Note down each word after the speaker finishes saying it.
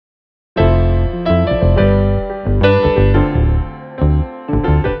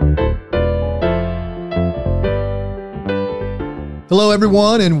Hello,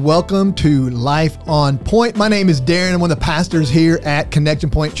 everyone, and welcome to Life on Point. My name is Darren. I'm one of the pastors here at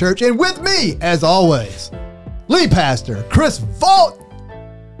Connection Point Church. And with me, as always, lead pastor Chris Vault.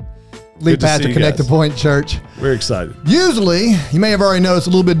 Lead pastor, Connection Point Church. We're excited. Usually, you may have already noticed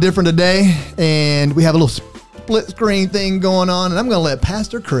a little bit different today, and we have a little split screen thing going on, and I'm going to let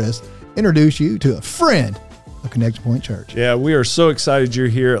Pastor Chris introduce you to a friend of Connection Point Church. Yeah, we are so excited you're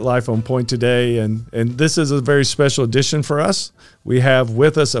here at Life on Point today, and this is a very special edition for us. We have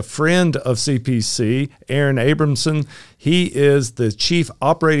with us a friend of CPC, Aaron Abramson. He is the Chief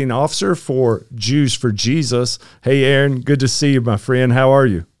Operating Officer for Jews for Jesus. Hey, Aaron, good to see you, my friend. How are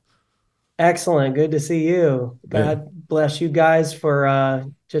you? Excellent. Good to see you. God bless you guys for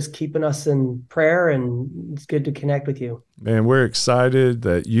just keeping us in prayer, and it's good to connect with you. Man, we're excited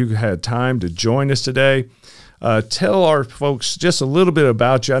that you had time to join us today. Tell our folks just a little bit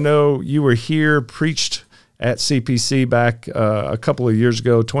about you. I know you were here, preached at CPC back a couple of years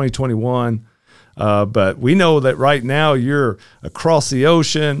ago, 2021. But we know that right now you're across the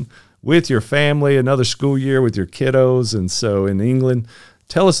ocean with your family, another school year with your kiddos, and so in England.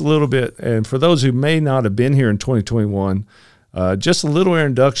 Tell us a little bit, and for those who may not have been here in 2021, just a little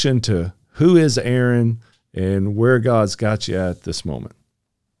introduction to who is Aaron and where God's got you at this moment.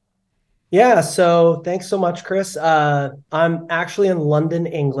 Yeah, so thanks so much, Chris. I'm actually in London,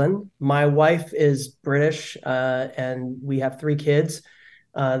 England. My wife is British, and we have 3 kids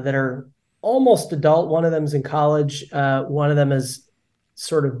that are almost adult. One of them is in college. One of them is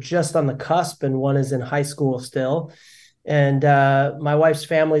sort of just on the cusp, and one is in high school still. And my wife's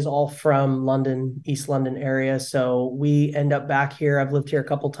family's all from London, East London area. So we end up back here. I've lived here a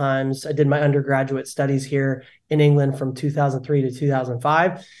couple times. I did my undergraduate studies here in England from 2003 to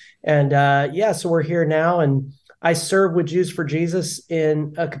 2005. And so we're here now, and I serve with Jews for Jesus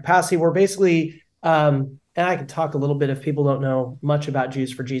in a capacity where basically, and I can talk a little bit if people don't know much about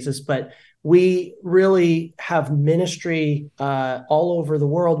Jews for Jesus, but we really have ministry all over the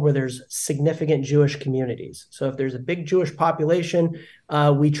world where there's significant Jewish communities. So if there's a big Jewish population,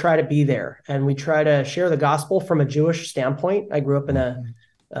 we try to be there, and we try to share the gospel from a Jewish standpoint. I grew up in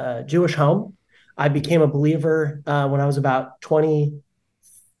a Jewish home. I became a believer when I was about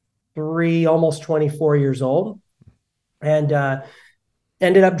 23, almost 24 years old, and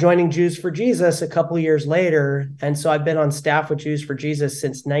ended up joining Jews for Jesus a couple of years later. And so I've been on staff with Jews for Jesus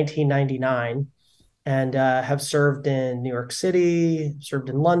since 1999, and have served in New York City, served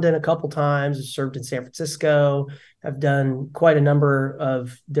in London a couple times, served in San Francisco. I've done quite a number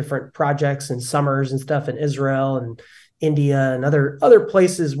of different projects and summers and stuff in Israel and India and other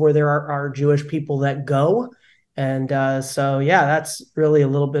places where there are Jewish people that go. And that's really a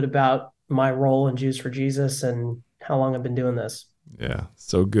little bit about my role in Jews for Jesus and how long I've been doing this. Yeah,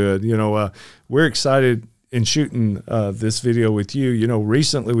 so good. We're excited in shooting this video with you.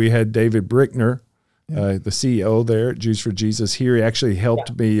 Recently we had David Brickner, the CEO there at Jews for Jesus here. He actually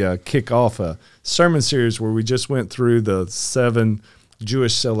helped me kick off a sermon series where we just went through the 7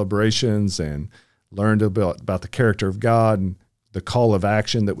 Jewish celebrations and learned about the character of God and the call of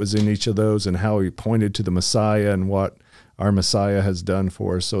action that was in each of those and how he pointed to the Messiah and what our Messiah has done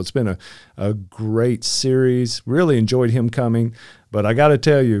for us. So it's been a great series. Really enjoyed him coming. But I got to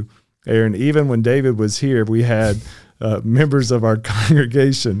tell you, Aaron, even when David was here, we had members of our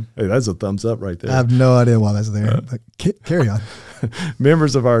congregation. Hey, that's a thumbs up right there. I have no idea why that's there, but carry on.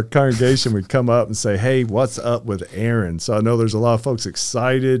 Members of our congregation would come up and say, hey, what's up with Aaron? So I know there's a lot of folks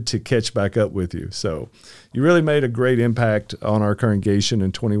excited to catch back up with you. So you really made a great impact on our congregation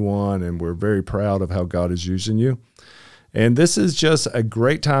in 21, and we're very proud of how God is using you. And this is just a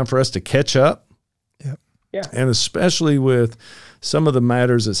great time for us to catch up. Yep. Yeah. And especially with some of the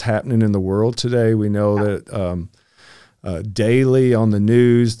matters that's happening in the world today. We know that daily on the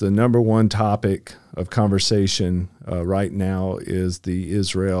news, the number one topic of conversation right now is the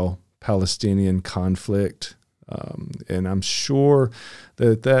Israel-Palestinian conflict. And I'm sure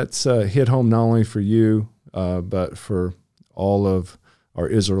that that's hit home not only for you, but for all of our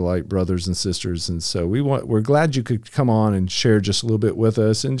Israelite brothers and sisters. And so we're glad you could come on and share just a little bit with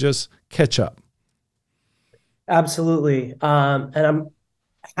us and just catch up. Absolutely. And I'm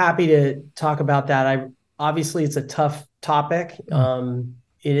happy to talk about that. Obviously it's a tough topic. It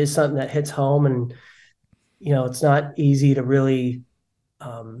is something that hits home, and, it's not easy to really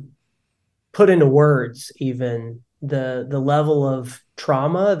put into words even the level of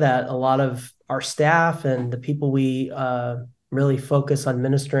trauma that a lot of our staff and the people we really focus on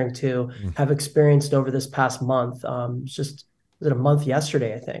ministering to have experienced over this past month. Was it a month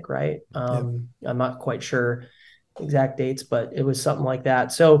yesterday, I think, right? I'm not quite sure exact dates, but it was something like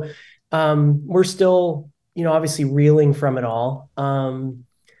that. So we're still obviously reeling from it all.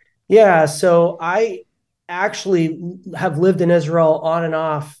 Yeah, so I actually have lived in Israel on and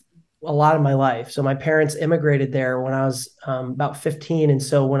off a lot of my life. So my parents immigrated there when I was about 15. And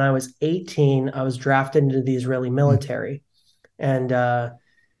so when I was 18, I was drafted into the Israeli military. And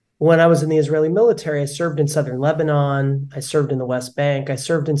when I was in the Israeli military, I served in southern Lebanon. I served in the West Bank. I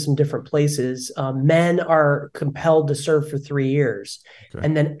served in some different places. Men are compelled to serve for 3 years. Okay.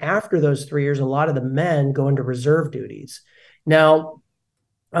 And then after those 3 years, a lot of the men go into reserve duties. Now,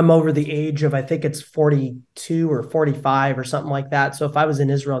 I'm over the age of, I think it's 42 or 45 or something like that. So if I was in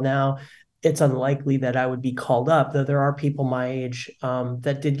Israel now, it's unlikely that I would be called up, though there are people my age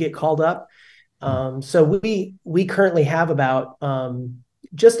that did get called up. So we currently have about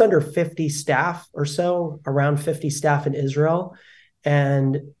just under 50 staff or so, around 50 staff in Israel.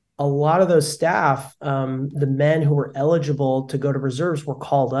 And a lot of those staff, the men who were eligible to go to reserves were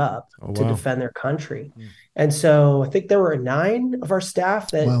called up to defend their country. And so I think there were 9 of our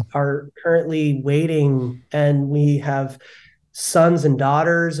staff that are currently waiting, and we have sons and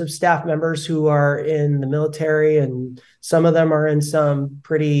daughters of staff members who are in the military, and some of them are in some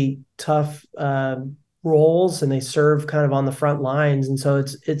pretty tough roles, and they serve kind of on the front lines. And so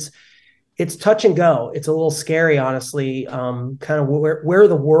it's touch and go. It's a little scary, honestly, kind of where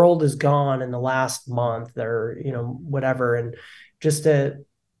the world has gone in the last month or, whatever. And just to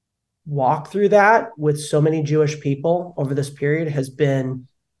walk through that with so many Jewish people over this period has been,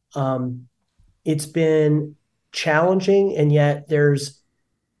 it's been challenging. And yet there's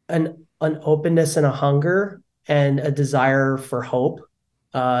an openness and a hunger and a desire for hope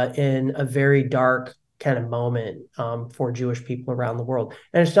in a very dark kind of moment for Jewish people around the world.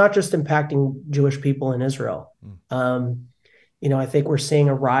 And it's not just impacting Jewish people in Israel. I think we're seeing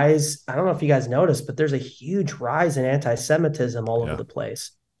a rise. I don't know if you guys noticed, but there's a huge rise in anti-Semitism all over the place.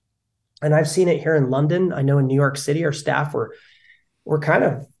 And I've seen it here in London. I know in New York City, our staff we're kind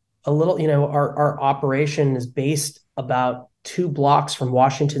of a little, our operation is based about 2 blocks from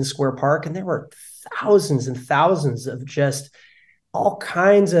Washington Square Park. And there were thousands and thousands of just all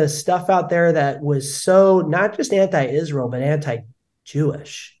kinds of stuff out there that was so not just anti-Israel, but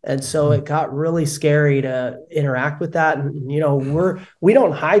anti-Jewish. And so it got really scary to interact with that. And, we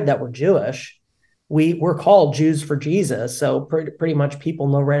don't hide that we're Jewish. We're called Jews for Jesus. So pretty much people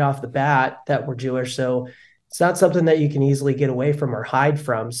know right off the bat that we're Jewish. So it's not something that you can easily get away from or hide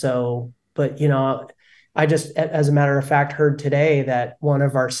from. So, but, I just, as a matter of fact, heard today that one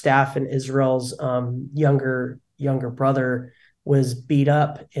of our staff in Israel's younger brother was beat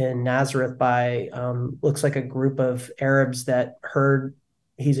up in Nazareth by looks like a group of Arabs that heard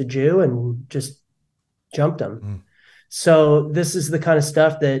he's a Jew and just jumped him. So this is the kind of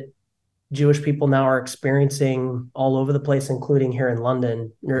stuff that Jewish people now are experiencing all over the place, including here in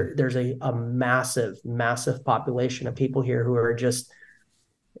London. There's a massive, massive population of people here who are just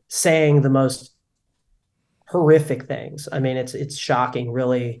saying the most horrific things. I mean, it's shocking,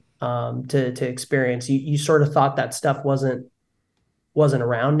 really, to experience. You sort of thought that stuff wasn't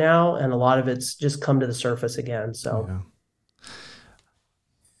around now, and a lot of it's just come to the surface again. So,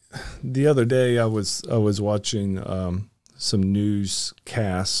 the other day I was watching some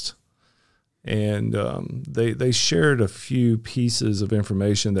newscast, and they shared a few pieces of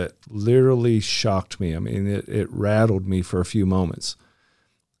information that literally shocked me. I mean, it rattled me for a few moments.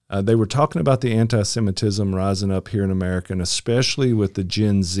 They were talking about the anti-Semitism rising up here in America, and especially with the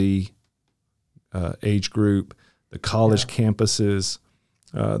Gen Z age group, the college campuses.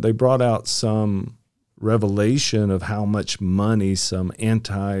 They brought out some revelation of how much money some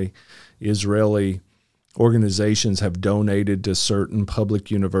anti-Israeli organizations have donated to certain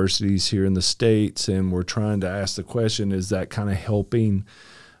public universities here in the States, and we're trying to ask the question, is that kind of helping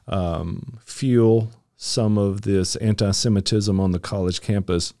fuel some of this anti-Semitism on the college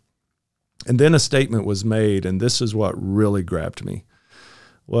campus? And then a statement was made, and this is what really grabbed me,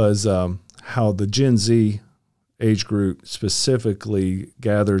 was how the Gen Z age group specifically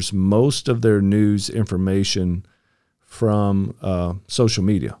gathers most of their news information from social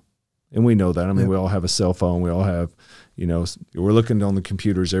media. And we know that. I mean, we all have a cell phone. We all have, we're looking on the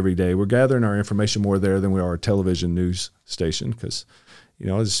computers every day. We're gathering our information more there than we are a television news station because,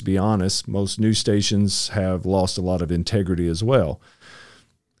 just to be honest, most news stations have lost a lot of integrity as well.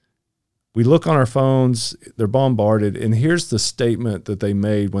 We look on our phones, they're bombarded, and here's the statement that they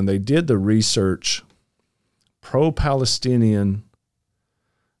made when they did the research. Pro-Palestinian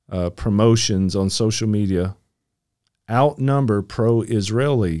promotions on social media outnumber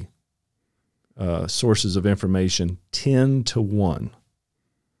pro-Israeli sources of information 10 to 1.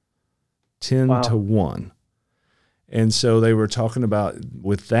 10 to 1. And so they were talking about,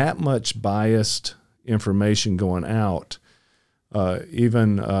 with that much biased information going out.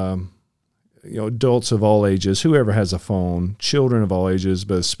 Even adults of all ages, whoever has a phone, children of all ages,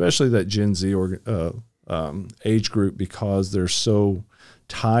 but especially that Gen Z age group, because they're so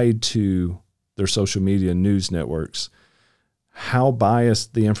tied to their social media news networks, how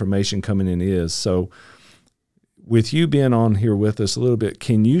biased the information coming in is. So with you being on here with us a little bit,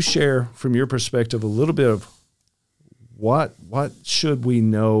 can you share from your perspective a little bit of what should we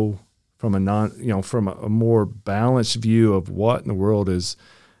know from from a more balanced view of what in the world is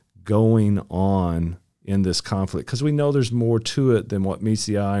going on in this conflict? Because we know there's more to it than what meets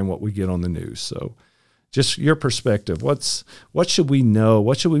the eye and what we get on the news. So just your perspective, what should we know?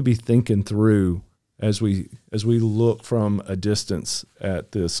 What should we be thinking through as we look from a distance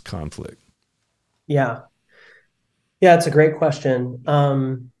at this conflict? Yeah, it's a great question.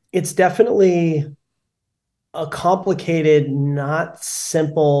 It's definitely a complicated, not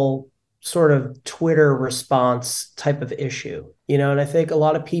simple sort of Twitter response type of issue, and I think a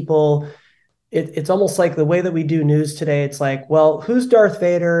lot of people, it's almost like the way that we do news today. It's like, well, who's Darth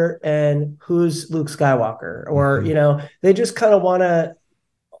Vader and who's Luke Skywalker? Or, they just kind of want to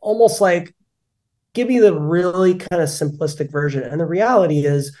almost like give me the really kind of simplistic version. And the reality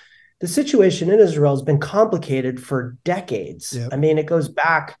is the situation in Israel has been complicated for decades. Yep. I mean, it goes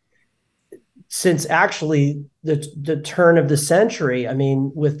back since actually the turn of the century. I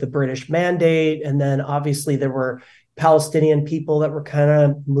mean, with the British Mandate, and then obviously there were Palestinian people that were kind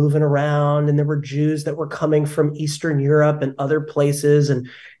of moving around, and there were Jews that were coming from Eastern Europe and other places, and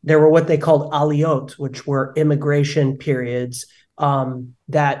there were what they called aliyot, which were immigration periods,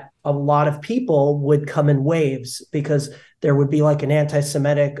 that a lot of people would come in waves because there would be like an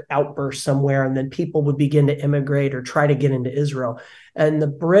anti-Semitic outburst somewhere, and then people would begin to immigrate or try to get into Israel. And the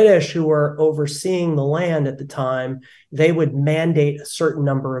British, who were overseeing the land at the time, they would mandate a certain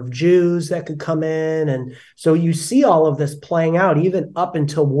number of Jews that could come in. And so you see all of this playing out even up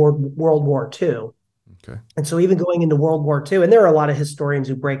until World War II. Okay. And so even going into World War II, and there are a lot of historians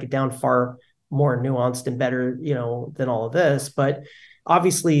who break it down far more nuanced and better, than all of this. But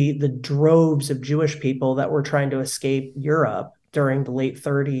obviously the droves of Jewish people that were trying to escape Europe during the late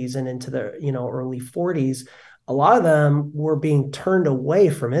 30s and into the, early 40s, a lot of them were being turned away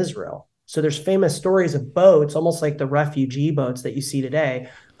from Israel. So there's famous stories of boats, almost like the refugee boats that you see today,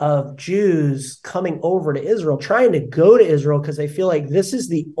 of Jews coming over to Israel, trying to go to Israel because they feel like this is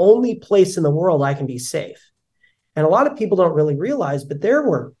the only place in the world I can be safe. And a lot of people don't really realize, but there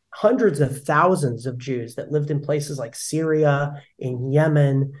were hundreds of thousands of Jews that lived in places like Syria, in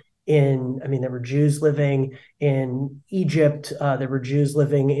Yemen, there were Jews living in Egypt. There were Jews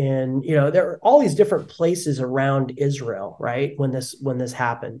living in, there were all these different places around Israel, right? When this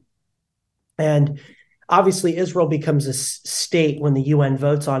happened. And obviously Israel becomes a state when the UN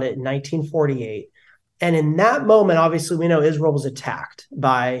votes on it in 1948. And in that moment, obviously we know Israel was attacked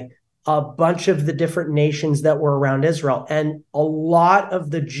by a bunch of the different nations that were around Israel. And a lot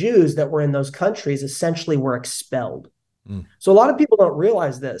of the Jews that were in those countries essentially were expelled. So a lot of people don't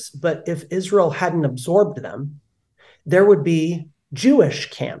realize this, but if Israel hadn't absorbed them, there would be Jewish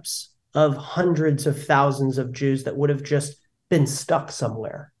camps of hundreds of thousands of Jews that would have just been stuck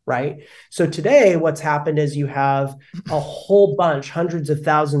somewhere, right? So today what's happened is you have a whole bunch, hundreds of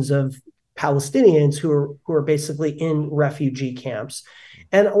thousands of Palestinians who are basically in refugee camps.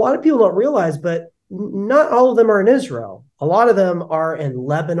 And a lot of people don't realize, but not all of them are in Israel. A lot of them are in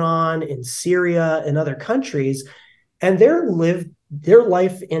Lebanon, in Syria, and other countries. And their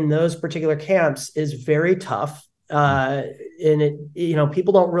life in those particular camps is very tough. And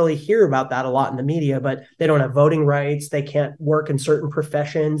people don't really hear about that a lot in the media, but they don't have voting rights. They can't work in certain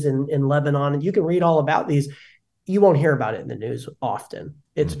professions in Lebanon. And you can read all about these. You won't hear about it in the news often.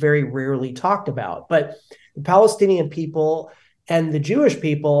 It's very rarely talked about. But the Palestinian people and the Jewish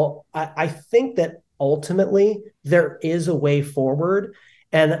people, I think that ultimately there is a way forward.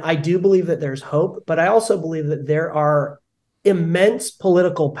 And I do believe that there's hope, but I also believe that there are immense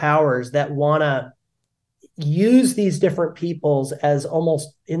political powers that want to use these different peoples as almost,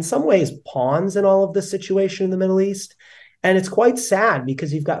 in some ways, pawns in all of this situation in the Middle East. And it's quite sad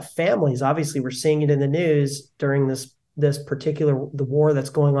because you've got families, obviously we're seeing it in the news during the war that's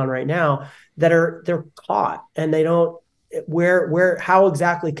going on right now, they're caught and they don't, how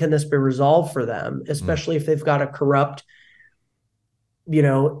exactly can this be resolved for them, especially if they've got a corrupt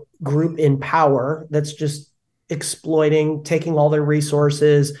group in power that's just exploiting, taking all their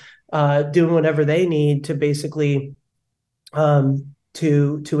resources, doing whatever they need to basically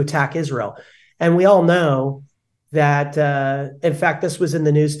to attack Israel. And we all know that, in fact, this was in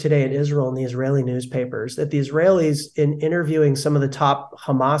the news today in Israel in the Israeli newspapers, that the Israelis, in interviewing some of the top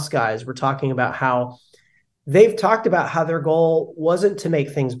Hamas guys, were talking about how they've talked about how their goal wasn't to make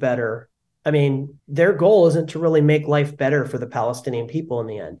things better. I mean, their goal isn't to really make life better for the Palestinian people in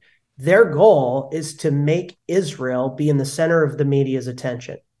the end. Their goal is to make Israel be in the center of the media's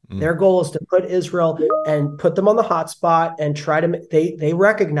attention. Their goal is to put Israel and put them on the hot spot and try to, they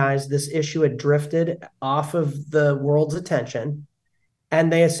recognize this issue had drifted off of the world's attention.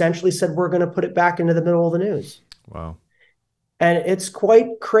 And they essentially said, we're going to put it back into the middle of the news. Wow. And it's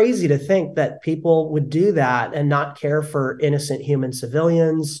quite crazy to think that people would do that and not care for innocent human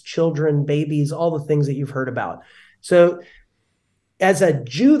civilians, children, babies, all the things that you've heard about. So as a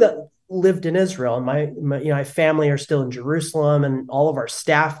Jew that lived in Israel, and my family are still in Jerusalem, and all of our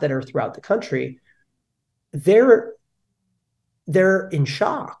staff that are throughout the country, they're in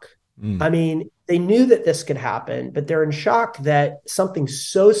shock. I mean, they knew that this could happen, but they're in shock that something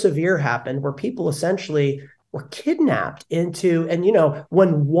so severe happened where people essentially were kidnapped into, and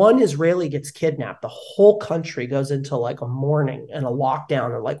when one Israeli gets kidnapped, the whole country goes into like a mourning and a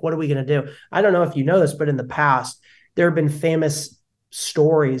lockdown, and like, what are we going to do? I don't know if you know this, but in the past, there have been famous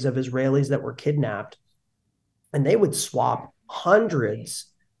stories of Israelis that were kidnapped, and they would swap hundreds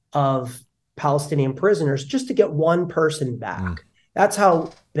of Palestinian prisoners just to get one person back. That's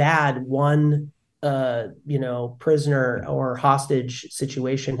how bad one prisoner or hostage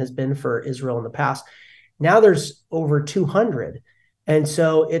situation has been for Israel in the past. Now there's over 200. And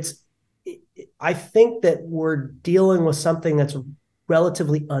so I think that we're dealing with something that's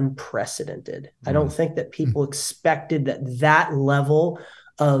relatively unprecedented. I don't think that people expected that level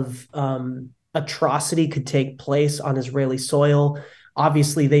of atrocity could take place on Israeli soil.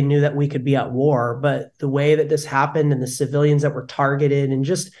 Obviously, they knew that we could be at war, but the way that this happened and the civilians that were targeted and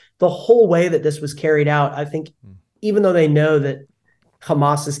just the whole way that this was carried out, I think even though they know that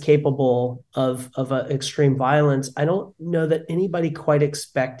Hamas is capable of extreme violence, I don't know that anybody quite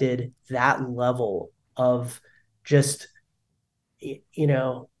expected that level of just, it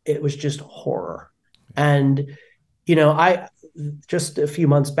was just horror. And, I just a few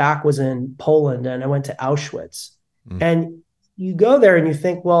months back was in Poland, and I went to Auschwitz. And you go there and you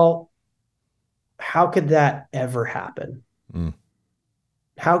think, well, how could that ever happen?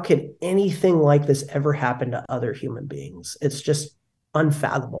 How could anything like this ever happen to other human beings? It's just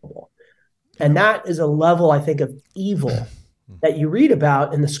unfathomable. And that is a level, I think, of evil that you read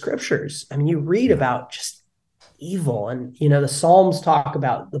about in the scriptures. I mean, you read about just evil, and the Psalms talk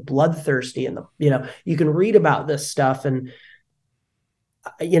about the bloodthirsty, and you can read about this stuff. And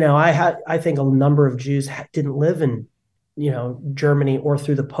I think a number of Jews didn't live in Germany or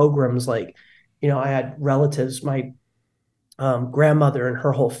through the pogroms. Like, I had relatives, my grandmother and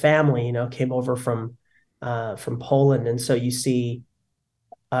her whole family came over from Poland, and so you see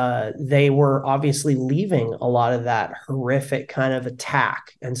they were obviously leaving a lot of that horrific kind of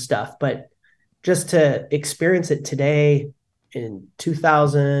attack and stuff. But just to experience it today in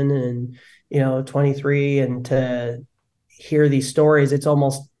 2023 and to hear these stories, you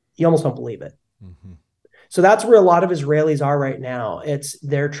almost don't believe it. So that's where a lot of Israelis are right now.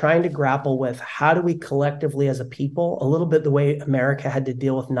 They're trying to grapple with, how do we collectively as a people, a little bit the way America had to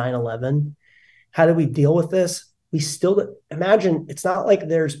deal with 9/11, how do we deal with this? We still imagine, it's not like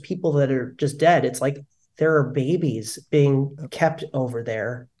there's people that are just dead. It's like there are babies being kept over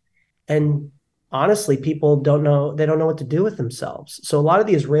there. And honestly, people don't know what to do with themselves. So a lot of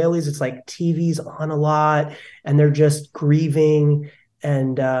the Israelis, it's like TV's on a lot and they're just grieving.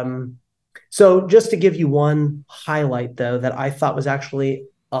 And so just to give you one highlight, though, that I thought was actually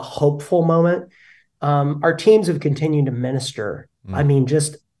a hopeful moment, our teams have continued to minister. I mean,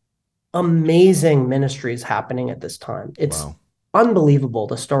 just amazing ministries happening at this time. It's unbelievable,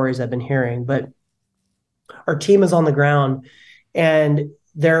 the stories I've been hearing, but our team is on the ground and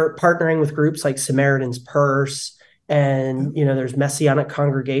they're partnering with groups like Samaritan's Purse, and there's Messianic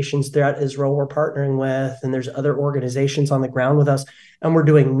congregations throughout Israel we're partnering with, and there's other organizations on the ground with us, and we're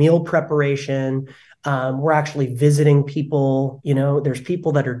doing meal preparation. We're actually visiting people. There's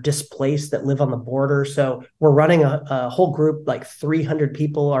people that are displaced that live on the border. So we're running a whole group, like 300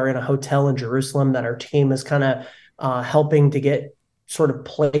 people are in a hotel in Jerusalem that our team is kind of helping to get sort of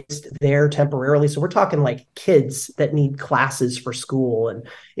placed there temporarily. So we're talking like kids that need classes for school, and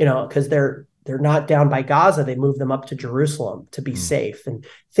because they're not down by Gaza, they move them up to Jerusalem to be safe and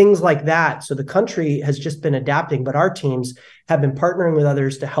things like that. So the country has just been adapting, but our teams have been partnering with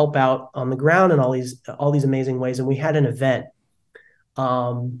others to help out on the ground in all these amazing ways. And we had an event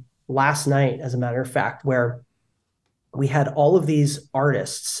last night, as a matter of fact, where we had all of these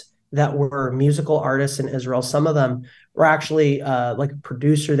artists that were musical artists in Israel. Some of them were actually like a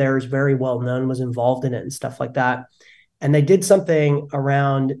producer there who's very well known, was involved in it and stuff like that. And they did something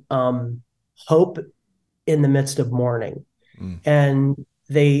around hope in the midst of mourning. And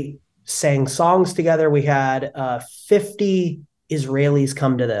they sang songs together. We had 50 Israelis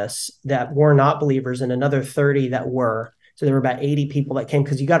come to this that were not believers and another 30 that were. So there were about 80 people that came,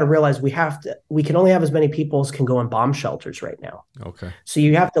 because you got to realize we can only have as many people as can go in bomb shelters right now. Okay. So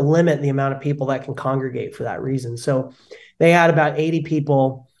you have to limit the amount of people that can congregate for that reason. So they had about 80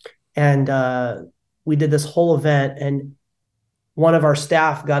 people, and we did this whole event, and one of our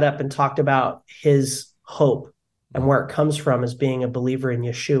staff got up and talked about his hope and where it comes from as being a believer in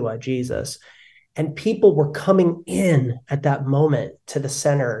Yeshua, Jesus. And people were coming in at that moment to the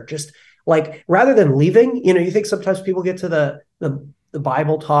center, just like, rather than leaving. You think sometimes people get to the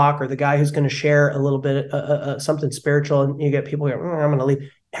Bible talk, or the guy who's going to share a little bit something spiritual, and you get people going, I'm going to leave.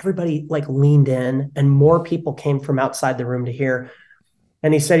 Everybody like leaned in, and more people came from outside the room to hear.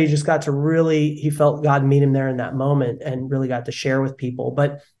 And he said he just got to he felt God meet him there in that moment and really got to share with people.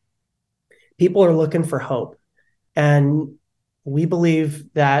 But people are looking for hope. And we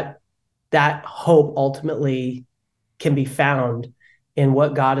believe that hope ultimately can be found in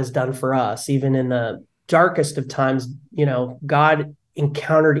what God has done for us. Even in the darkest of times, God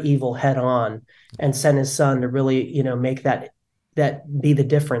encountered evil head on and sent his son to really, make that be the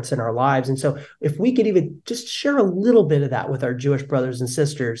difference in our lives. And so if we could even just share a little bit of that with our Jewish brothers and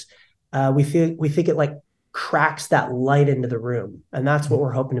sisters, we think it like cracks that light into the room. And that's what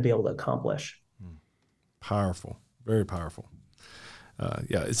we're hoping to be able to accomplish. Powerful, very powerful.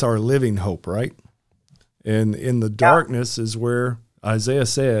 It's our living hope, right? And in the darkness is where Isaiah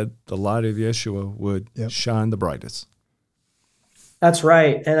said the light of Yeshua would shine the brightest. That's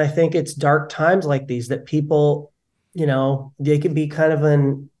right. And I think it's dark times like these that people, they can be kind of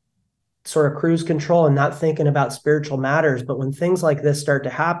in sort of cruise control and not thinking about spiritual matters. But when things like this start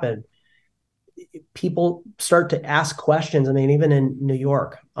to happen, people start to ask questions. I mean, even in New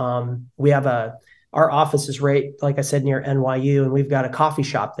York, we have our office is right, like I said, near NYU, and we've got a coffee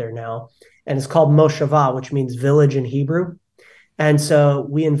shop there now, and it's called Moshava, which means village in Hebrew. And so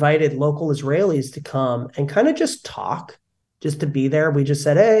we invited local Israelis to come and kind of just talk, just to be there. We just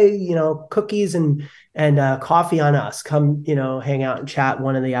said, hey, cookies and coffee on us. Come, hang out and chat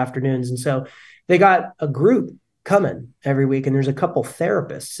one of the afternoons. And so they got a group coming every week, and there's a couple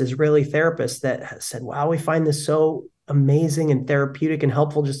therapists, Israeli therapists, that said, wow, we find this so amazing and therapeutic and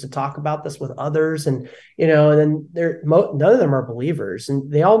helpful just to talk about this with others. And and then none of them are believers, and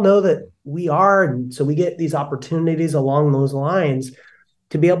they all know that we are. And so we get these opportunities along those lines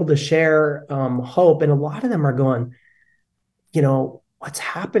to be able to share hope. And a lot of them are going, what's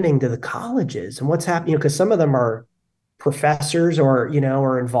happening to the colleges and what's happening, because some of them are professors or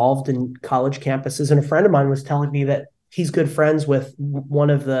are involved in college campuses. And a friend of mine was telling me that he's good friends with one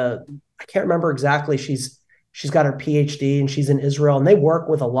of I can't remember exactly, she's got her PhD and she's in Israel, and they work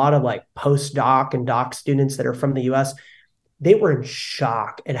with a lot of like postdoc and doc students that are from the US. They were in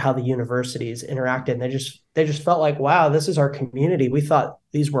shock at how the universities interacted. And they just felt like, wow, this is our community. We thought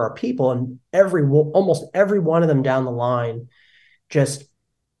these were our people. And almost every one of them down the line just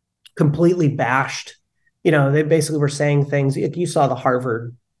completely bashed. They basically were saying things. You saw the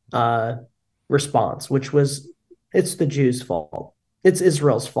Harvard response, which was, it's the Jews' fault. It's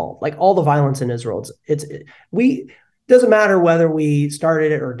Israel's fault. Like all the violence in Israel, doesn't matter whether we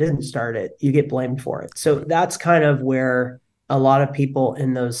started it or didn't start it, you get blamed for it. So that's kind of where a lot of people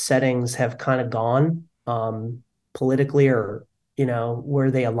in those settings have kind of gone politically, or,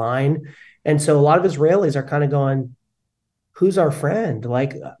 where they align. And so a lot of Israelis are kind of going, who's our friend?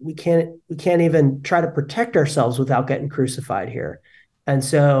 Like we can't even try to protect ourselves without getting crucified here. And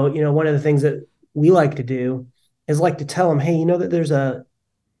so, one of the things that we like to do is like to tell them, hey, that there's a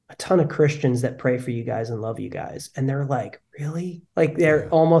ton of Christians that pray for you guys and love you guys. And they're like, really? Like they're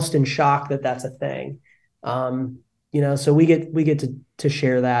almost in shock that that's a thing. So we get to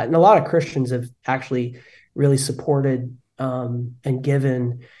share that. And a lot of Christians have actually really supported and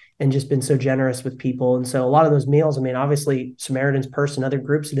given and just been so generous with people. And so a lot of those meals, I mean, obviously Samaritan's Purse and other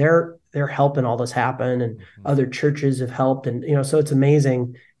groups, they're helping all this happen, and other churches have helped. And, so it's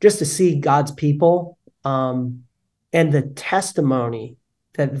amazing just to see God's people and the testimony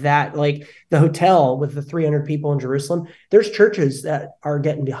that like the hotel with the 300 people in Jerusalem, there's churches that are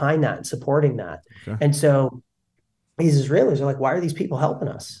getting behind that and supporting that. Okay. And so these Israelis are like, why are these people helping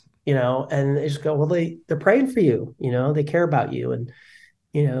us? And they just go, well, they're praying for you, they care about you. And,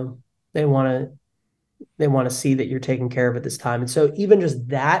 they want to see that you're taken care of at this time. And so even just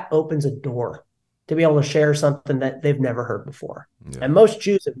that opens a door to be able to share something that they've never heard before. Yeah. And most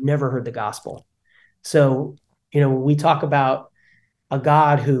Jews have never heard the gospel. So, when we talk about a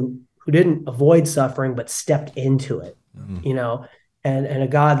God who didn't avoid suffering, but stepped into it, and a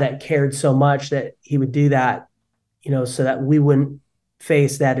God that cared so much that he would do that, so that we wouldn't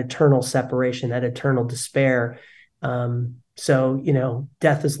face that eternal separation, that eternal despair. So,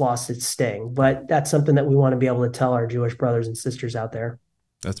 death has lost its sting, but that's something that we want to be able to tell our Jewish brothers and sisters out there.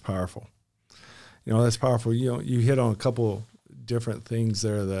 That's powerful. That's powerful. You hit on a couple different things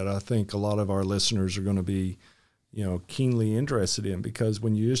there that I think a lot of our listeners are going to be, keenly interested in, because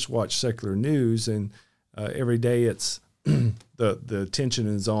when you just watch secular news and every day it's the attention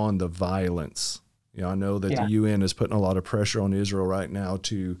is on the violence. I know that the UN is putting a lot of pressure on Israel right now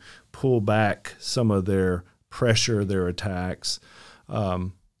to pull back some of their pressure, their attacks.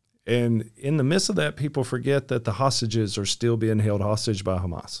 And in the midst of that, people forget that the hostages are still being held hostage by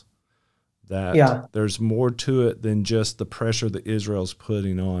Hamas. That there's more to it than just the pressure that Israel's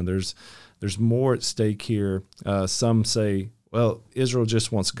putting on. There's more at stake here. Some say, well, Israel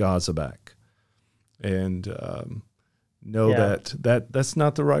just wants Gaza back. And that's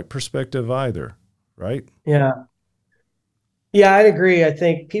not the right perspective either. Right? Yeah, I'd agree. I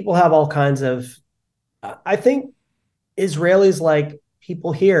think people have all kinds of. I think Israelis, like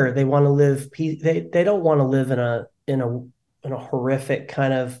people here, they want to live. They don't want to live in a horrific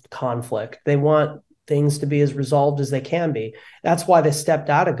kind of conflict. They want things to be as resolved as they can be. That's why they stepped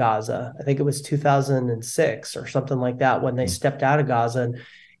out of Gaza. I think it was 2006 or something like that when they stepped out of Gaza.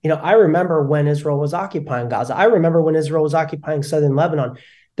 And I remember when Israel was occupying Gaza. I remember when Israel was occupying southern Lebanon.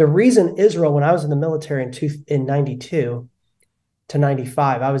 The reason Israel, when I was in the military in 92 to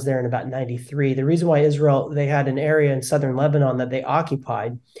 95, I was there in about 93. The reason why Israel, they had an area in southern Lebanon that they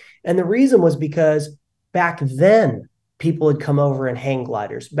occupied. And the reason was because back then, people had come over in hang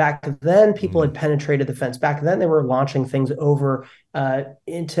gliders. Back then, people had penetrated the fence. Back then, they were launching things over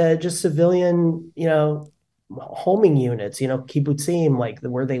into just civilian, homing units, kibbutzim, like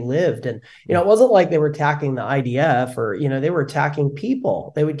where they lived. And, it wasn't like they were attacking the IDF or, they were attacking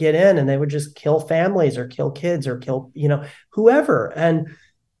people. They would get in and they would just kill families or kill kids or kill, whoever. And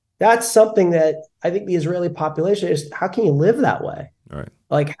that's something that I think the Israeli population is, how can you live that way? Right.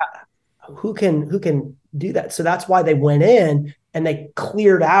 Like who can do that? So that's why they went in and they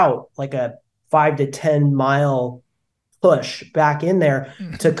cleared out like a 5 to 10 mile push back in there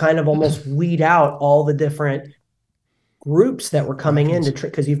to kind of almost weed out all the different groups that were coming in to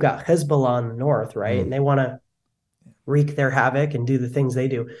because you've got Hezbollah in the north, right? And they want to wreak their havoc and do the things they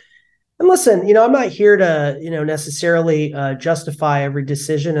do. And listen, I'm not here to, necessarily justify every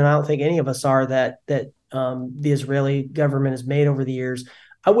decision, and I don't think any of us are that the Israeli government has made over the years.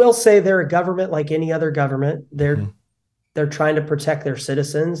 I will say they're a government like any other government. They're trying to protect their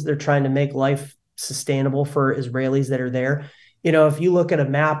citizens. They're trying to make life sustainable for Israelis that are there. If you look at a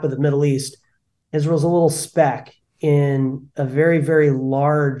map of the Middle East, Israel's a little speck in a very, very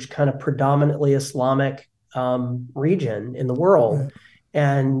large kind of predominantly Islamic region in the world. Right.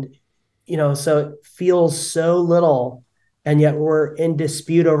 And, so it feels so little, and yet we're in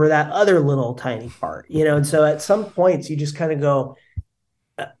dispute over that other little tiny part, and so at some points you just kind of go,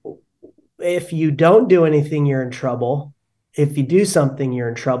 if you don't do anything, you're in trouble. If you do something, you're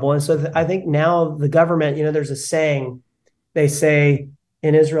in trouble. And so I think now the government, there's a saying, they say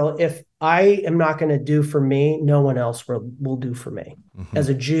in Israel, if I am not going to do for me, no one else will do for me. As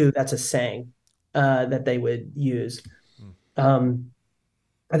a Jew, that's a saying that they would use.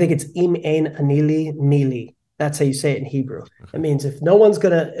 I think it's im ein anili mili. That's how you say it in Hebrew. It means if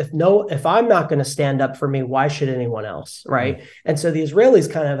I'm not going to stand up for me, why should anyone else, right? And so the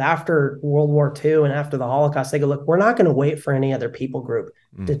Israelis kind of after World War II and after the Holocaust, they go, look, we're not going to wait for any other people group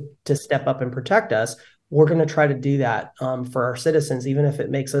to step up and protect us. We're going to try to do that for our citizens, even if it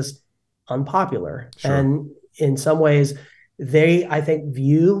makes us unpopular. Sure. And in some ways, they, I think,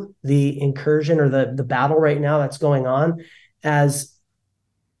 view the incursion or the battle right now that's going on as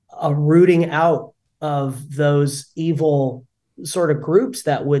a rooting out of those evil sort of groups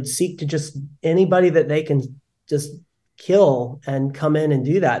that would seek to just anybody that they can just kill and come in and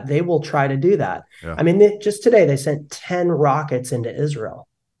do that. They will try to do that. Yeah. I mean, just today they sent 10 rockets into Israel.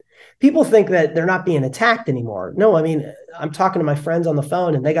 People think that they're not being attacked anymore. No, I mean, I'm talking to my friends on the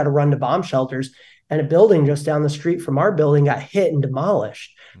phone and they got to run to bomb shelters, and a building just down the street from our building got hit and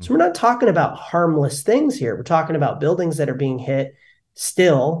demolished. So we're not talking about harmless things here. We're talking about buildings that are being hit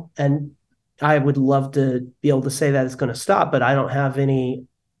still. And I would love to be able to say that it's going to stop, but I don't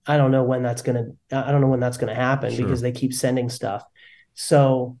know when that's going to happen. Sure. Because they keep sending stuff.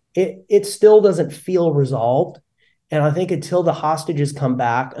 So it still doesn't feel resolved. And I think until the hostages come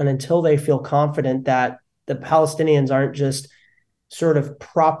back and until they feel confident that the Palestinians aren't just sort of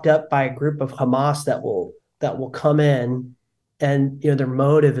propped up by a group of Hamas that will come in, and their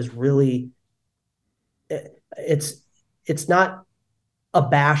motive is really, it's it's not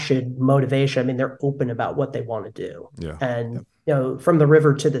abashed motivation. I mean, they're open about what they want to do. Yeah. And from the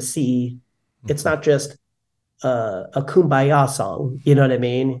river to the sea, it's Mhm. not just a kumbaya song. You know what I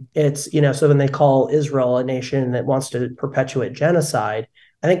mean? It's, so when they call Israel a nation that wants to perpetuate genocide,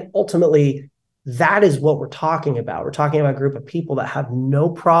 I think ultimately that is what we're talking about. We're talking about a group of people that have no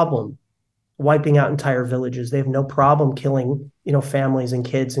problem wiping out entire villages. They have no problem killing, families and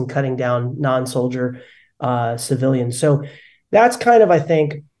kids and cutting down non-soldier civilians. So that's kind of, I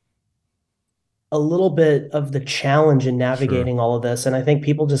think, a little bit of the challenge in Sure. navigating all of this. And I think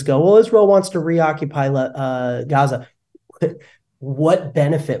people just go, well, Israel wants to reoccupy Gaza. What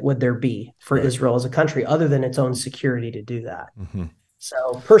benefit would there be for Right. Israel as a country other than its own security to do that? Hmm.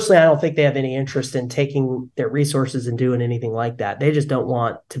 So personally, I don't think they have any interest in taking their resources and doing anything like that. They just don't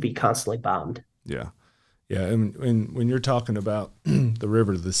want to be constantly bombed. Yeah. Yeah, and when you're talking about the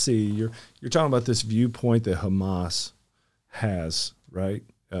river to the sea, you're talking about this viewpoint that Hamas has, right?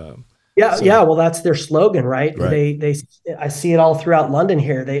 Yeah, So yeah. Well, that's their slogan, right? right, I see it all throughout London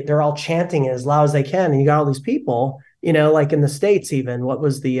here. They're all chanting it as loud as they can, and you got all these people, like in the States even. What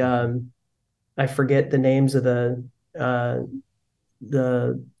was I forget the names of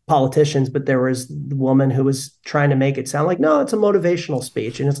the politicians, but there was the woman who was trying to make it sound like, no, it's a motivational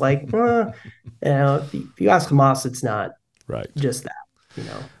speech, and it's like, if you ask Hamas, it's not right. just that.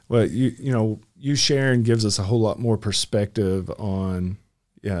 Well, you sharing gives us a whole lot more perspective on,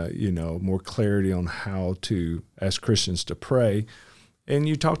 more clarity on how to, as Christians, to pray. And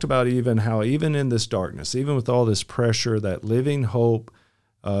you talked about even how, even in this darkness, even with all this pressure, that living hope,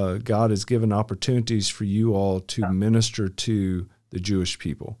 God has given opportunities for you all to minister to the Jewish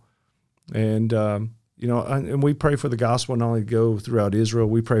people. And, and we pray for the gospel not only to go throughout Israel,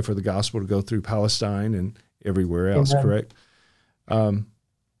 we pray for the gospel to go through Palestine and everywhere else, Amen. correct?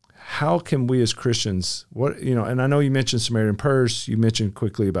 How can we as Christians, and I know you mentioned Samaritan Purse, you mentioned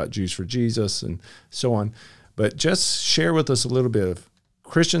quickly about Jews for Jesus and so on, but just share with us a little bit of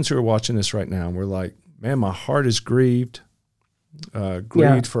Christians who are watching this right now, and we're like, man, my heart is grieved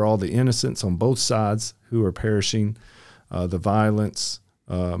for all the innocents on both sides who are perishing, the violence.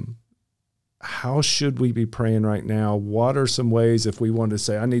 How should we be praying right now? What are some ways, if we want to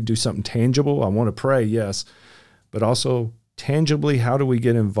say, I need to do something tangible, I want to pray, yes, but also tangibly, how do we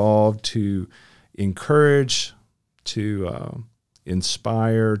get involved to encourage, to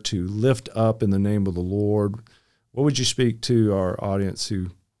inspire, to lift up in the name of the Lord? What would you speak to our audience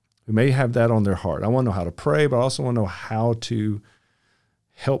who may have that on their heart? I want to know how to pray, but I also want to know how to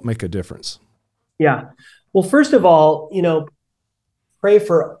help make a difference. Yeah. Well, first of all, pray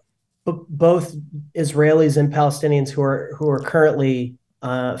for both Israelis and Palestinians who are currently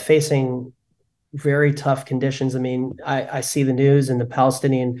facing very tough conditions. I mean, I see the news and the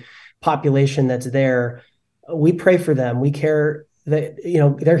Palestinian population that's there. We pray for them. We care that,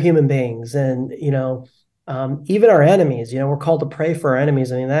 they're human beings, and, even our enemies, we're called to pray for our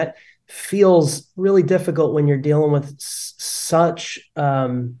enemies. I mean, that feels really difficult when you're dealing with such,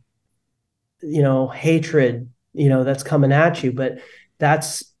 hatred, that's coming at you, but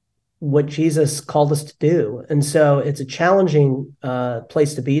that's what Jesus called us to do. And so it's a challenging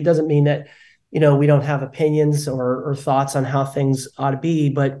place to be. It doesn't mean that, we don't have opinions or thoughts on how things ought to be,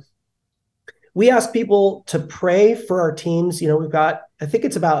 but we ask people to pray for our teams. We've got, I think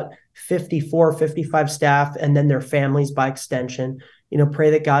it's about 54, 55 staff, and then their families by extension. Pray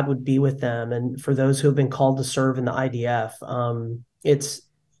that God would be with them. And for those who have been called to serve in the IDF, it's,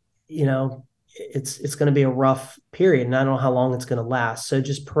 it's going to be a rough period, and I don't know how long it's going to last. So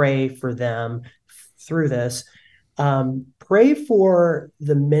just pray for them through this. Pray for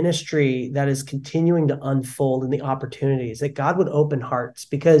the ministry that is continuing to unfold and the opportunities, that God would open hearts,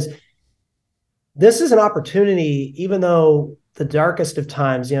 because this is an opportunity, even though the darkest of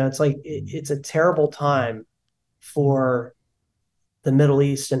times, it's like it's a terrible time for the Middle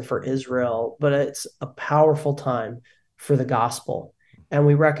East and for Israel, but it's a powerful time for the gospel. And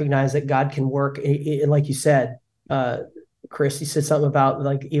we recognize that God can work. And like you said, Chris, you said something about,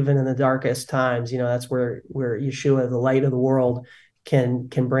 like, even in the darkest times, that's where Yeshua, the light of the world, can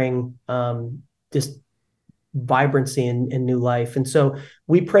bring just vibrancy and new life. And so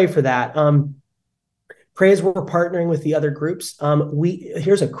we pray for that. Pray as we're partnering with the other groups.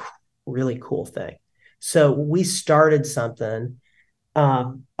 Here's a really cool thing. So we started something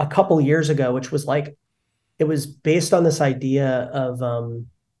a couple years ago, which was like, it was based on this idea of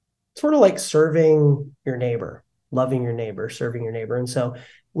sort of like serving your neighbor. loving your neighbor, serving your neighbor. And so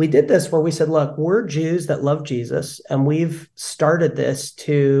we did this where we said, look, we're Jews that love Jesus, and we've started this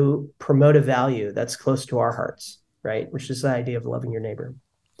to promote a value that's close to our hearts, right? Which is the idea of loving your neighbor.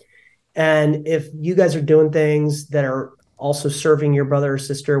 And if you guys are doing things that are also serving your brother or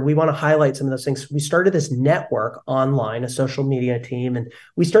sister, we want to highlight some of those things. We started this network online, a social media team, and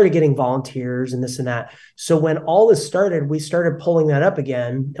we started getting volunteers and this and that. So when all this started, we started pulling that up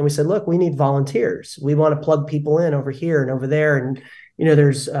again, and we said, look, we need volunteers. We want to plug people in over here and over there. And,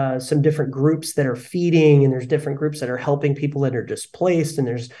 there's some different groups that are feeding, and there's different groups that are helping people that are displaced, and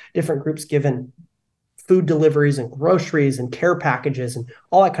there's different groups given food deliveries and groceries and care packages and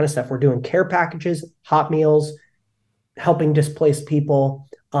all that kind of stuff. We're doing care packages, hot meals, helping displaced people.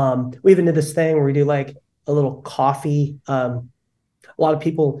 We even did this thing where we do like a little coffee. A lot of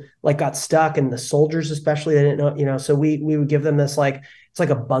people like got stuck, and the soldiers especially, they didn't know, so we would give them this, like, it's like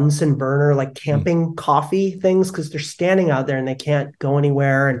a Bunsen burner, like camping coffee things, because they're standing out there and they can't go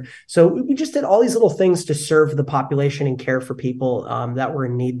anywhere. And so we just did all these little things to serve the population and care for people that were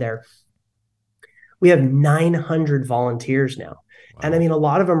in need there. We have 900 volunteers now. Wow. And I mean, a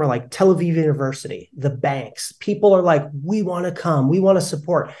lot of them are like Tel Aviv University, the banks. People are like, we want to come, we want to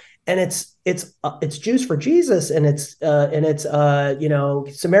support. And it's Jews for Jesus, and it's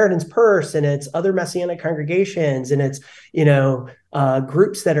Samaritan's Purse, and it's other Messianic congregations, and it's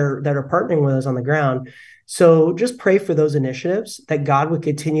groups that are partnering with us on the ground. So just pray for those initiatives, that God would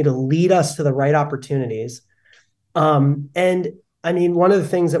continue to lead us to the right opportunities. And I mean, one of the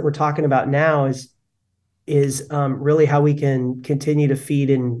things that we're talking about now is really how we can continue to feed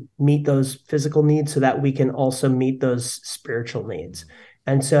and meet those physical needs, so that we can also meet those spiritual needs.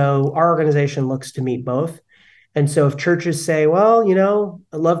 And so our organization looks to meet both. And so if churches say, well,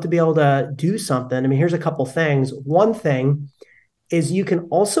 I'd love to be able to do something. I mean, here's a couple things. One thing is you can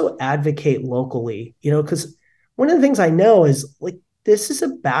also advocate locally, because one of the things I know is, like, this is a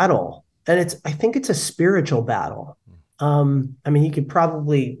battle, and I think it's a spiritual battle. I mean, you could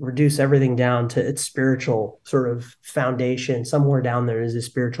probably reduce everything down to its spiritual sort of foundation. Somewhere down there is a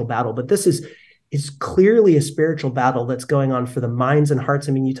spiritual battle, but this is clearly a spiritual battle that's going on for the minds and hearts.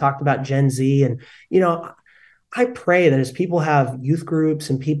 I mean, you talked about Gen Z, and, I pray that as people have youth groups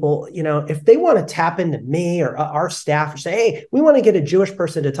and people, if they want to tap into me or our staff, or say, hey, we want to get a Jewish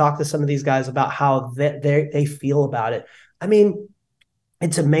person to talk to some of these guys about how they feel about it. I mean,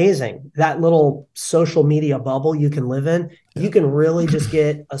 it's amazing, that little social media bubble you can live in. You can really just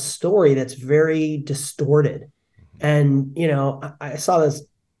get a story that's very distorted. And, I saw this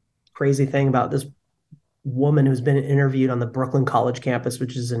crazy thing about this woman who's been interviewed on the Brooklyn College campus,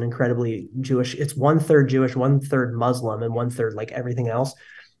 which is an incredibly Jewish, it's 1/3 Jewish, 1/3 Muslim, and 1/3 like everything else.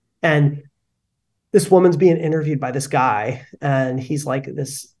 And this woman's being interviewed by this guy, and he's like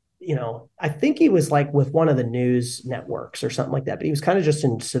this, I think he was like with one of the news networks or something like that, but he was kind of just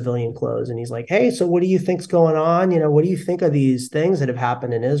in civilian clothes. And he's like, hey, so what do you think's going on? What do you think of these things that have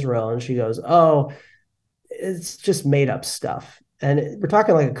happened in Israel? And she goes, oh, it's just made up stuff. And we're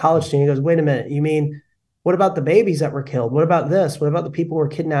talking like a college student. He goes, wait a minute, you mean, what about the babies that were killed? What about this? What about the people who were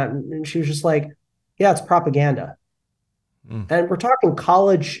kidnapped? And she was just like, yeah, it's propaganda. And we're talking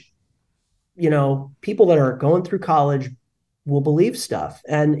college, people that are going through college will believe stuff.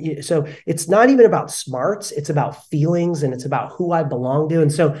 And so it's not even about smarts, it's about feelings, and it's about who I belong to.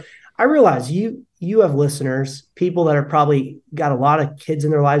 And so I realize you have listeners, people that are probably got a lot of kids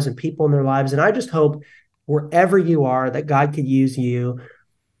in their lives and people in their lives. And I just hope wherever you are, that God could use you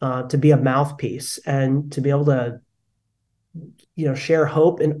to be a mouthpiece and to be able to, share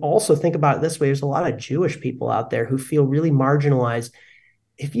hope. And also think about it this way. There's a lot of Jewish people out there who feel really marginalized.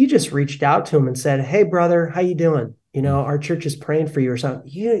 If you just reached out to them and said, hey, brother, how you doing? Our church is praying for you or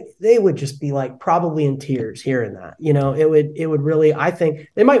something. They would just be like probably in tears hearing that. It would really, I think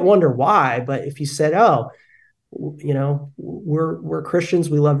they might wonder why, but if you said, oh, we're Christians,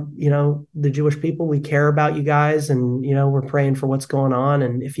 we love, the Jewish people, we care about you guys, and, we're praying for what's going on.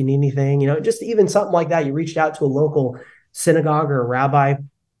 And if you need anything, just even something like that, you reached out to a local synagogue or a rabbi,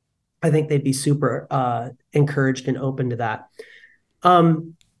 I think they'd be super encouraged and open to that.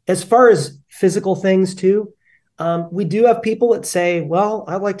 As far as physical things too, we do have people that say, well,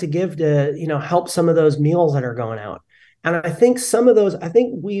 I'd like to give to, help some of those meals that are going out. And I think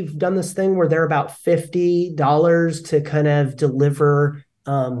we've done this thing where they're about $50 to kind of deliver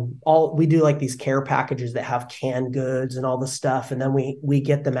we do like these care packages that have canned goods and all this stuff. And then we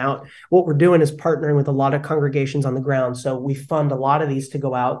get them out. What we're doing is partnering with a lot of congregations on the ground. So we fund a lot of these to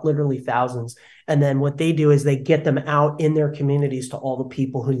go out, literally thousands. And then what they do is they get them out in their communities to all the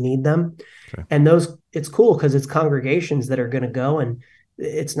people who need them. Okay. And it's cool because it's congregations that are going to go and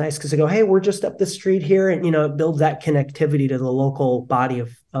it's nice because they go, hey, we're just up the street here. And, it builds that connectivity to the local body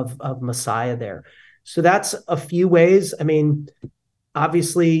of Messiah there. So that's a few ways. I mean,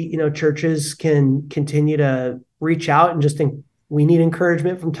 obviously, churches can continue to reach out and just think we need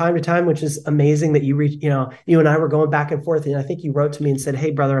encouragement from time to time, which is amazing that you and I were going back and forth. And I think you wrote to me and said,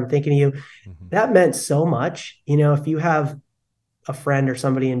 hey, brother, I'm thinking of you. Mm-hmm. That meant so much. If you have a friend or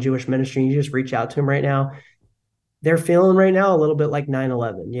somebody in Jewish ministry, and you just reach out to them right now, they're feeling right now a little bit like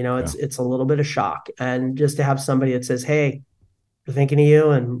 9/11. It's a little bit of shock. And just to have somebody that says, hey, we're thinking of you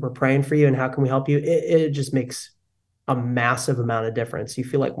and we're praying for you and how can we help you? It just makes a massive amount of difference. You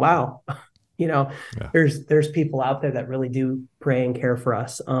feel like, wow, there's people out there that really do pray and care for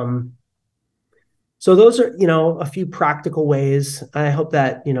us. So those are, a few practical ways. I hope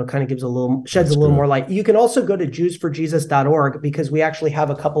that, kind of sheds a little more light. You can also go to jewsforjesus.org because we actually have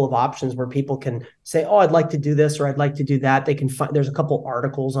a couple of options where people can say, oh, I'd like to do this or I'd like to do that. They can find, there's a couple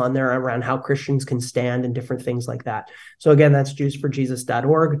articles on there around how Christians can stand and different things like that. So again, that's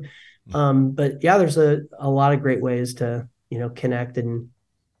jewsforjesus.org. But yeah, there's a lot of great ways to, connect and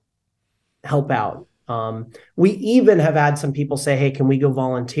help out. We even have had some people say, hey, can we go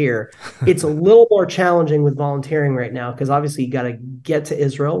volunteer? It's a little more challenging with volunteering right now because obviously you got to get to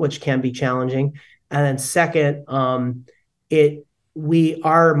Israel, which can be challenging. And then second, we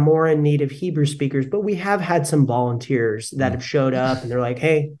are more in need of Hebrew speakers, but we have had some volunteers that have showed up and they're like,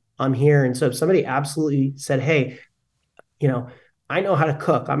 hey, I'm here. And so if somebody absolutely said, hey, I know how to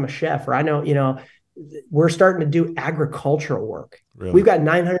cook, I'm a chef, or I know, we're starting to do agricultural work. Really? We've got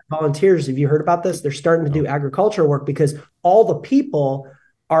 900 volunteers. Have you heard about this? They're starting to do agricultural work because all the people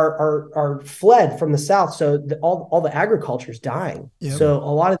are fled from the south. So all the agriculture is dying. Yep. So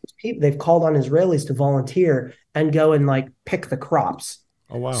a lot of these people, they've called on Israelis to volunteer and go and pick the crops.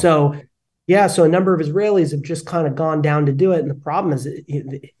 Oh, wow. So yeah, so a number of Israelis have just kind of gone down to do it. And the problem is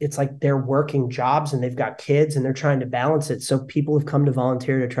it's like they're working jobs and they've got kids and they're trying to balance it. So people have come to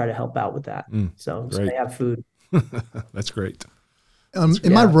volunteer to try to help out with that. So they have food. That's great.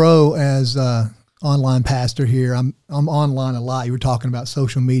 In my role as online pastor here, I'm online a lot. You were talking about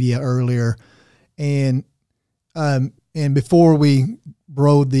social media earlier. And before we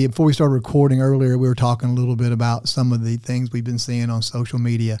started recording earlier, we were talking a little bit about some of the things we've been seeing on social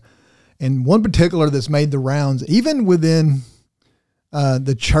media. And one particular that's made the rounds, even within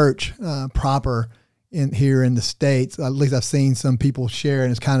the church proper here in the States, at least I've seen some people share,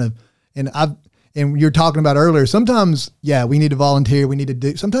 and it's kind of, and you're talking about earlier, sometimes, we need to volunteer,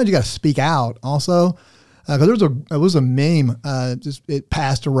 sometimes you got to speak out also, because there was a meme, it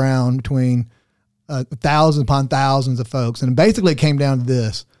passed around between thousands upon thousands of folks, and basically it came down to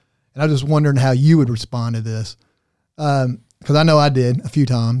this, and I was just wondering how you would respond to this, because I know I did a few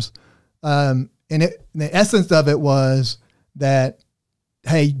times. And the essence of it was that,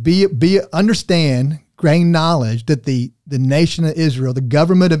 hey, understand, gain knowledge that the nation of Israel, the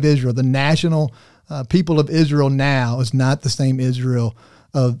government of Israel, the national people of Israel now is not the same Israel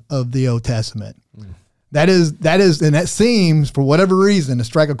of the Old Testament. That is, and that seems for whatever reason to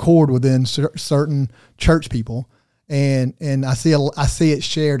strike a chord within certain church people. And I see it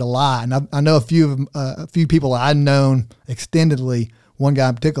shared a lot. And I know a few people I've known extendedly. One guy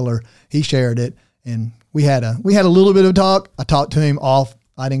in particular, he shared it, and we had a little bit of talk. I talked to him off.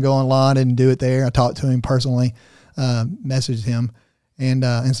 I didn't go online, didn't do it there. I talked to him personally, messaged him,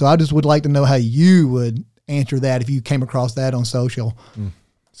 and so I just would like to know how you would answer that if you came across that on social.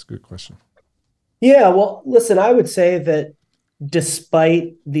 That's a good question. Yeah, well, listen, I would say that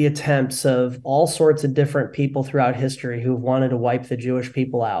despite the attempts of all sorts of different people throughout history who've wanted to wipe the Jewish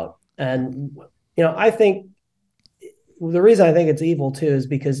people out, and I think. The reason I think it's evil too is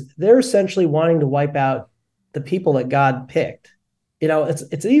because they're essentially wanting to wipe out the people that God picked.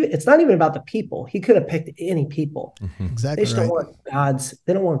 It's not even about the people. He could have picked any people. Mm-hmm. Exactly. They just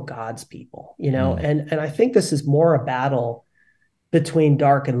don't want God's people, and I think this is more a battle between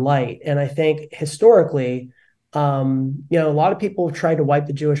dark and light. And I think historically, a lot of people have tried to wipe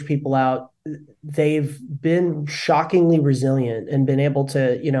the Jewish people out. They've been shockingly resilient and been able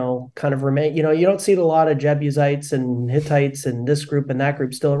to, kind of remain, you don't see a lot of Jebusites and Hittites and this group and that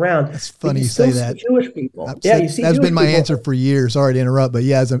group still around. It's funny you say that. Jewish people. You see that's been my answer for years. Sorry to interrupt, but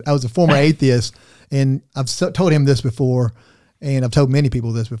I was a former atheist, and I've told him this before, and I've told many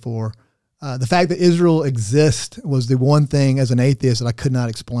people this before. The fact that Israel exists was the one thing as an atheist that I could not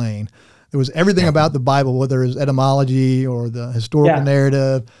explain. There was everything about the Bible, whether it was etymology or the historical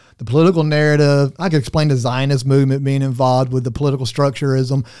narrative, the political narrative. I could explain the Zionist movement being involved with the political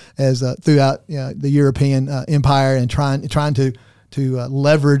structurism as throughout the European empire and trying to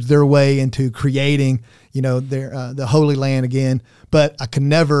leverage their way into creating the Holy Land again. But I could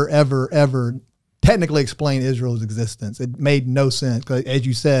never, ever, ever technically explain Israel's existence. It made no sense. 'Cause as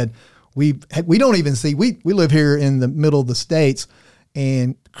you said, we don't even see, we live here in the middle of the States,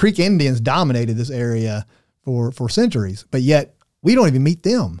 and Creek Indians dominated this area for centuries, but yet we don't even meet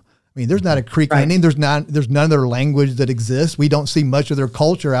them. I mean, there's not a Creek Indian. There's none of their language that exists. We don't see much of their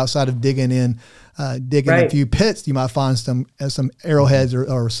culture outside of digging a few pits. You might find some arrowheads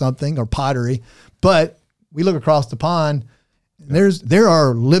or something, or pottery. But we look across the pond, and there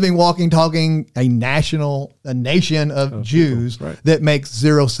are living, walking, talking, a nation of Jews that makes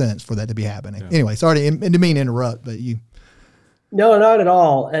zero sense for that to be happening. Yeah. Anyway, sorry to mean to interrupt, but you. No, not at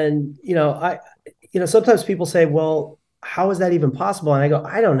all. And sometimes people say, well, how is that even possible? And I go,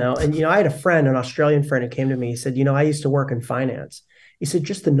 I don't know. And, I had a friend, an Australian friend, who came to me. He said, I used to work in finance. He said,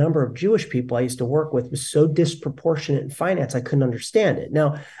 just the number of Jewish people I used to work with was so disproportionate in finance, I couldn't understand it.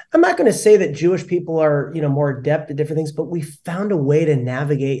 Now, I'm not going to say that Jewish people are, more adept at different things, but we found a way to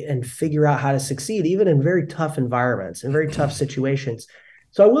navigate and figure out how to succeed, even in very tough environments and very tough situations.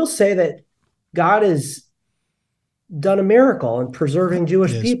 So I will say that God has done a miracle in preserving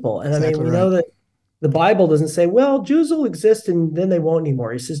Jewish people. And exactly, we know that the Bible doesn't say, well, Jews will exist and then they won't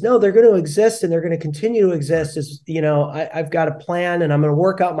anymore. He says, no, they're going to exist and they're going to continue to exist. As I've got a plan and I'm going to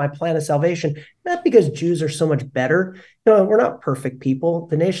work out my plan of salvation, not because Jews are so much better. We're not perfect people.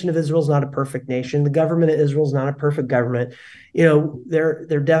 The nation of Israel is not a perfect nation. The government of Israel is not a perfect government.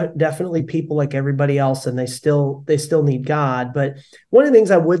 They're definitely people like everybody else, and they still need God. But one of the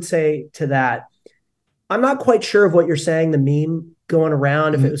things I would say to that, I'm not quite sure of what you're saying, the meme going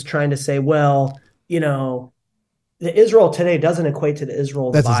around, if it was trying to say, well, the Israel today doesn't equate to the Israel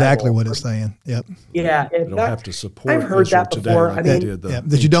of the Bible. That's exactly what it's saying. Yep. Yeah. You don't have to support I've heard Israel that before. Today,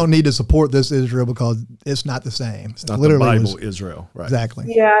 that you don't need to support this Israel because it's not the same. It's not the Bible Israel. Right. Exactly.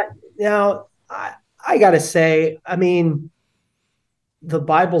 Yeah. Now, I got to say, the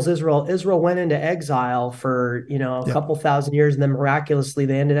Bible's Israel. Israel went into exile for, a couple thousand years, and then miraculously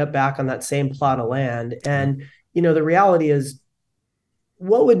they ended up back on that same plot of land. And, the reality is,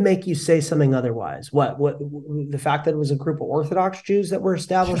 what would make you say something otherwise? What the fact that it was a group of Orthodox Jews that were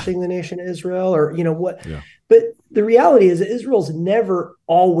establishing the nation of Israel, or what? Yeah. But the reality is that Israel's never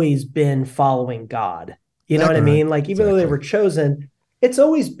always been following God. You know what I mean? Like, even though they were chosen, it's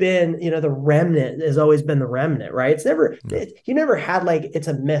always been, the remnant has always been the remnant, right? It's never, you never had it's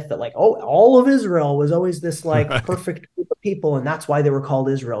a myth that all of Israel was always this perfect group of people, and that's why they were called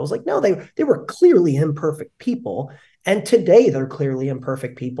Israel. It was like, no, they were clearly imperfect people. And today they're clearly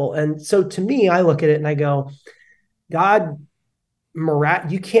imperfect people. And so to me, I look at it and I go, God,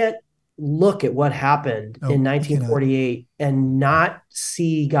 you can't look at what happened in 1948 and not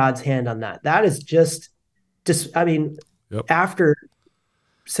see God's hand on that. That is just after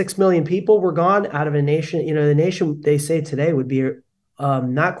 6 million people were gone out of a nation, the nation they say today would be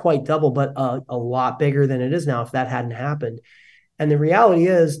not quite double, but a lot bigger than it is now if that hadn't happened. And the reality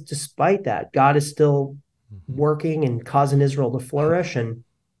is, despite that, God is still working and causing Israel to flourish. And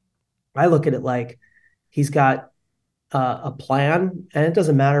I look at it like he's got a plan, and it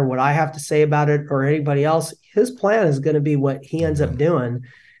doesn't matter what I have to say about it or anybody else. His plan is going to be what he ends up doing.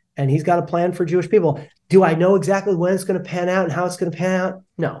 And he's got a plan for Jewish people. Do I know exactly when it's going to pan out and how it's going to pan out?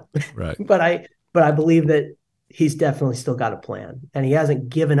 No. Right. But I believe that he's definitely still got a plan, and he hasn't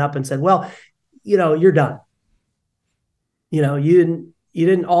given up and said, well, you're done. You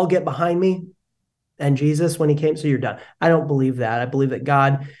didn't all get behind me and Jesus when he came, so you're done. I don't believe that. I believe that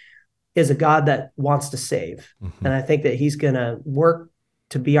God is a God that wants to save. Mm-hmm. And I think that he's going to work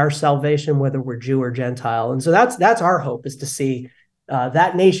to be our salvation, whether we're Jew or Gentile. And so that's our hope, is to see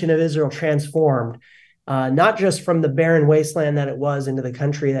that nation of Israel transformed, not just from the barren wasteland that it was into the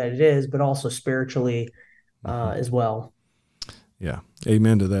country that it is, but also spiritually as well. Yeah.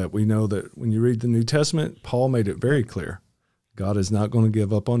 Amen to that. We know that when you read the New Testament, Paul made it very clear. God is not going to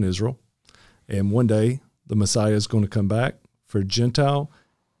give up on Israel. And one day the Messiah is going to come back for Gentile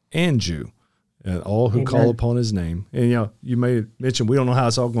and Jew, and all who call upon his name. And, you may mention, we don't know how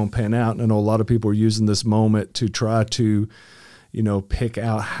it's all going to pan out. And I know a lot of people are using this moment to try to, pick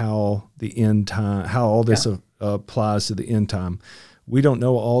out how the end time, how all this applies to the end time. We don't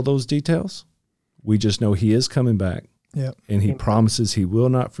know all those details. We just know he is coming back. Yeah. And he promises he will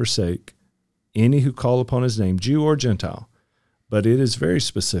not forsake any who call upon his name, Jew or Gentile. But it is very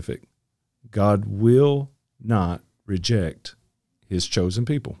specific. God will not reject his chosen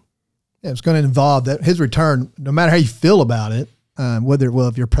people. Yeah, it's going to involve that his return, no matter how you feel about it,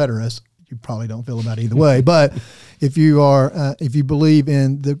 if you're preterist, you probably don't feel about it either way. But if you believe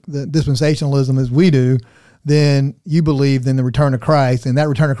in the dispensationalism as we do, then you believe in the return of Christ, and that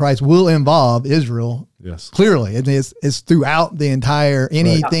return of Christ will involve Israel. Yes. Clearly. It's throughout the entire,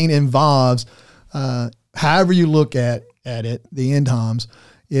 anything that involves, however you look at it, the end times,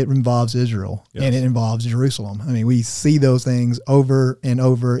 it involves Israel and it involves Jerusalem. I mean, we see those things over and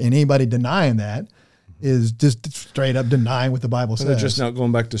over, and anybody denying that is just straight up denying what the Bible says. They're just not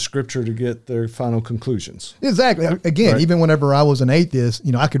going back to Scripture to get their final conclusions. Exactly. Again, even whenever I was an atheist,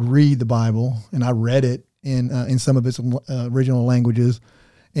 I could read the Bible, and I read it in some of its original languages,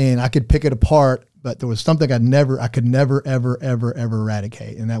 and I could pick it apart. But there was something I could never, ever, ever, ever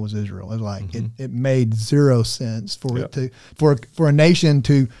eradicate, and that was Israel. It was like it made zero sense for it to for a nation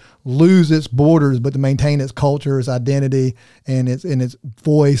to lose its borders, but to maintain its culture, its identity, and its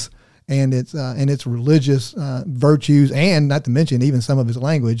voice, and its religious virtues, and not to mention even some of its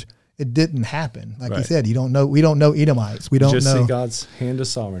language. It didn't happen. Like you said, we don't know Edomites. We don't just know. see God's hand of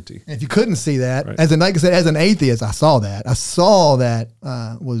sovereignty. And if you couldn't see that, like I said, as an atheist, I saw that. I saw that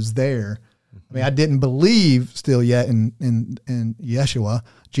was there. I mean, I didn't believe still yet in Yeshua,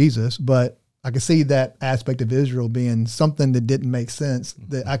 Jesus, but I could see that aspect of Israel being something that didn't make sense,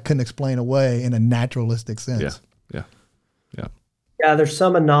 that I couldn't explain away in a naturalistic sense. Yeah, there's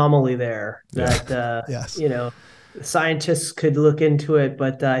some anomaly there that, scientists could look into it,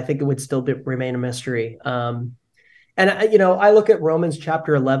 but I think it would still remain a mystery. And I look at Romans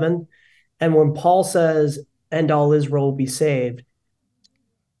chapter 11, and when Paul says, and all Israel will be saved,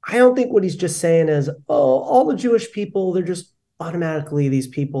 I don't think what he's just saying is, all the Jewish people, they're just automatically these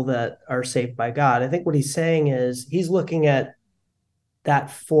people that are saved by God. I think what he's saying is he's looking at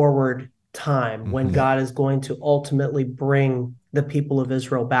that forward time when God is going to ultimately bring the people of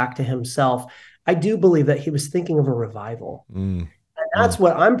Israel back to himself. I do believe that he was thinking of a revival. And that's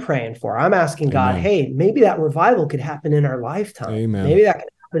what I'm praying for. I'm asking God, hey, maybe that revival could happen in our lifetime. Amen. Maybe that could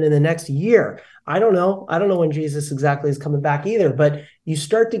happen in the next year. I don't know. I don't know when Jesus exactly is coming back either, but you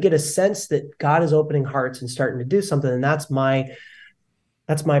start to get a sense that God is opening hearts and starting to do something. And that's my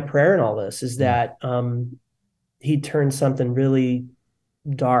prayer in all this, is that he turns something really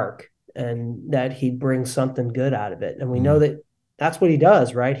dark and that he brings something good out of it. And we know that that's what he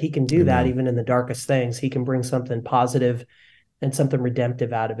does, right? He can do that even in the darkest things. He can bring something positive and something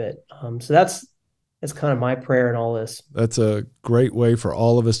redemptive out of it. So that's kind of my prayer in all this. That's a great way for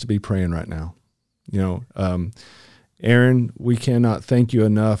all of us to be praying right now. Aaron, we cannot thank you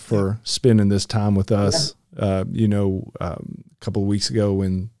enough for spending this time with us. A couple of weeks ago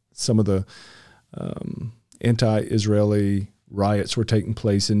when some of the anti-Israeli riots were taking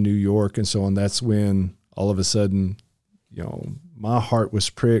place in New York and so on, that's when all of a sudden, my heart was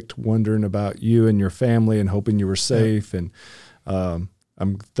pricked, wondering about you and your family and hoping you were safe. And I'm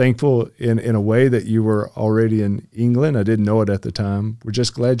thankful in a way that you were already in England. I didn't know it at the time. We're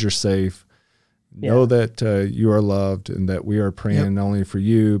just glad you're safe. Know that you are loved, and that we are praying not only for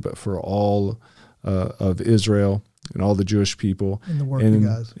you, but for all of Israel and all the Jewish people and the work you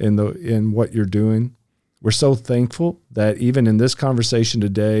guys. In what you're doing. We're so thankful that even in this conversation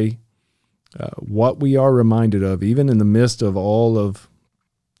today, what we are reminded of, even in the midst of all of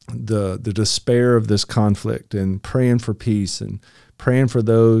the despair of this conflict, and praying for peace and praying for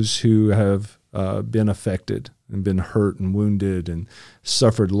those who have been affected and been hurt and wounded and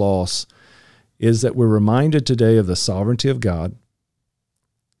suffered loss, is that we're reminded today of the sovereignty of God,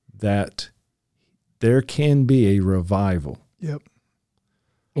 that there can be a revival. Yep.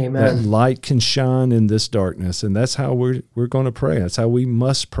 Amen. That light can shine in this darkness, and that's how we're going to pray. That's how we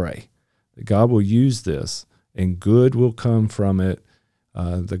must pray, that God will use this, and good will come from it.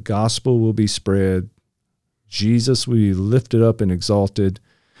 The gospel will be spread. Jesus will be lifted up and exalted.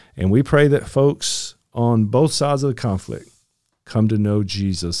 And we pray that folks on both sides of the conflict come to know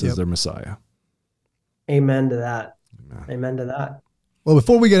Jesus as their Messiah. Amen to that. Amen to that. Well,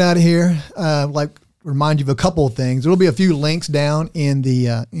 before we get out of here, remind you of a couple of things. There will be a few links down in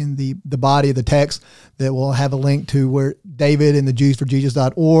the body of the text that will have a link to where David and the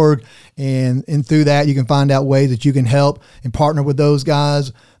JewsForJesus.org, and through that you can find out ways that you can help and partner with those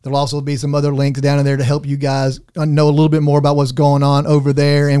guys. There'll also be some other links down in there to help you guys know a little bit more about what's going on over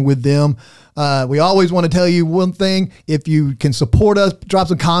there and with them. We always want to tell you one thing: if you can support us, drop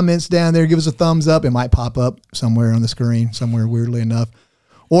some comments down there, give us a thumbs up. It might pop up somewhere on the screen, somewhere weirdly enough.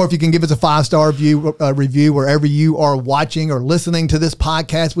 Or if you can give us a 5-star review wherever you are watching or listening to this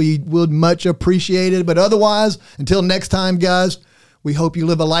podcast, we would much appreciate it. But otherwise, until next time, guys, we hope you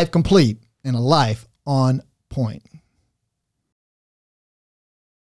live a life complete and a life on point.